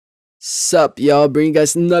Sup, y'all, bringing you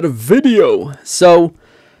guys another video. So,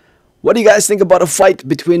 what do you guys think about a fight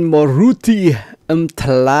between Moruti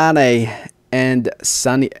Mthalane and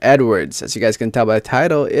Sunny Edwards? As you guys can tell by the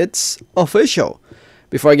title, it's official.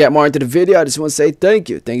 Before I get more into the video, I just want to say thank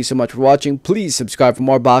you. Thank you so much for watching. Please subscribe for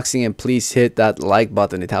more boxing and please hit that like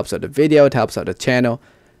button. It helps out the video, it helps out the channel.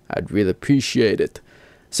 I'd really appreciate it.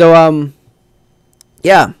 So,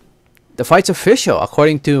 yeah, the fight's official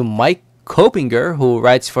according to Mike Kopinger, who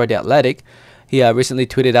writes for The Athletic. He recently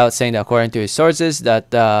tweeted out saying that according to his sources that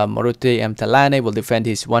Moruti Mthalane will defend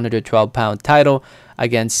his 112-pound title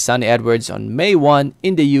against Sunny Edwards on May 1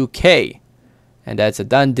 in the UK. And that's a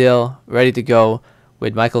done deal, ready to go,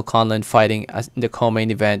 with Michael Conlan fighting in the co-main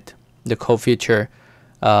event, the co-feature,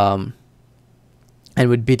 and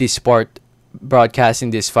with BT Sport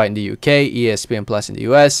broadcasting this fight in the UK, ESPN Plus in the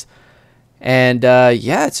US. And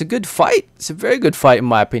yeah, it's a good fight. It's a very good fight in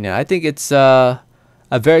my opinion. I think it's a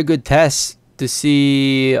very good test to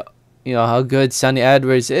see, how good Sunny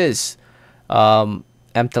Edwards is.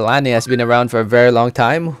 Mthalane has been around for a very long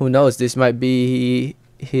time. Who knows? This might be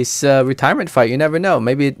his retirement fight. You never know.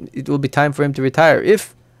 Maybe it will be time for him to retire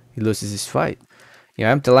if he loses his fight.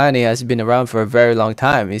 Mthalane has been around for a very long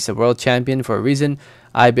time. He's a world champion for a reason.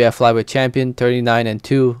 IBF flyweight champion,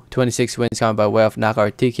 39-2, 26 wins coming by way of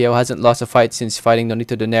knockout TKO. Hasn't lost a fight since fighting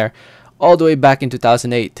Nonito Donaire all the way back in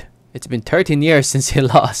 2008. It's been 13 years since he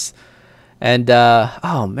lost. And,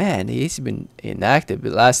 oh man, he's been inactive. The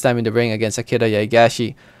last time in the ring against Akira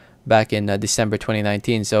Yaigashi back in December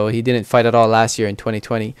 2019. So he didn't fight at all last year in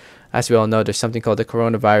 2020. As we all know, there's something called the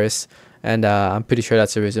coronavirus. And I'm pretty sure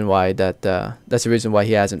that's the reason why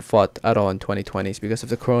he hasn't fought at all in 2020 is because of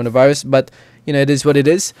the coronavirus. But it is what it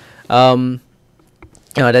is. At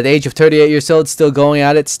the age of 38 years old, still going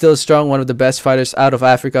at it, still strong, one of the best fighters out of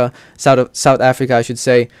Africa, South Africa, I should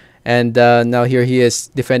say. And now here he is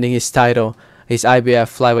defending his title, his IBF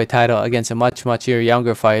flyweight title, against a much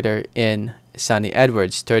younger fighter in Sunny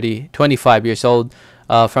Edwards, 25 years old,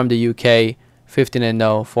 from the UK.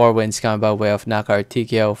 15-0, 4 wins coming by way of knockout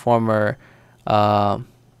TKO. Former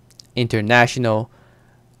international.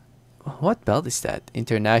 What belt is that?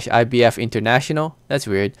 International IBF international. That's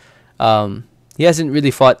weird. He hasn't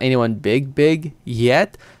really fought anyone big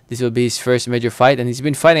yet. This will be his first major fight, and he's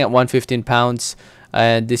been fighting at 115 pounds.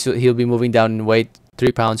 And he'll be moving down in weight,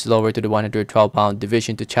 3 pounds lower to the 112-pound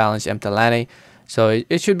division to challenge Mthalane. So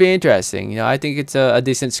it should be interesting. I think it's a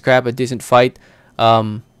decent scrap, a decent fight.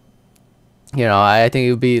 I think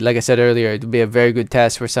it would be, like I said earlier, it would be a very good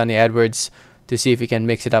test for Sunny Edwards to see if he can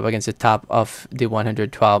mix it up against the top of the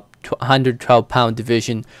 112-pound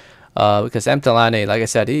division. Because Mthalane, like I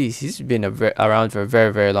said, he's been around for a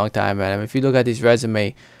very long time, man. I mean, if you look at his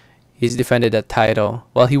resume, he's defended that title.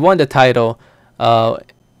 Well, he won the title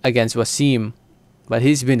against Wasim, but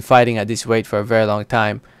he's been fighting at this weight for a very long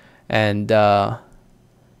time. And yeah,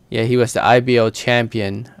 he was the IBO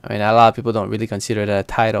champion. I mean, a lot of people don't really consider that a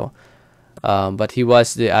title. But he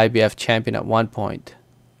was the IBF champion at one point.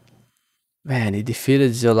 Man, he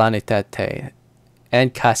defeated Zolani Tete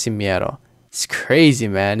and Casimiro. It's crazy,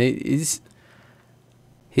 man. He's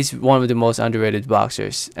one of the most underrated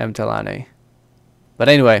boxers, Mthalane. But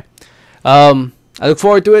anyway, I look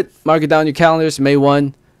forward to it. Mark it down in your calendars, May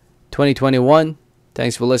 1, 2021.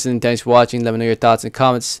 Thanks for listening. Thanks for watching. Let me know your thoughts and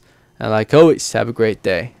comments. And like always, have a great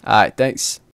day. Alright, thanks.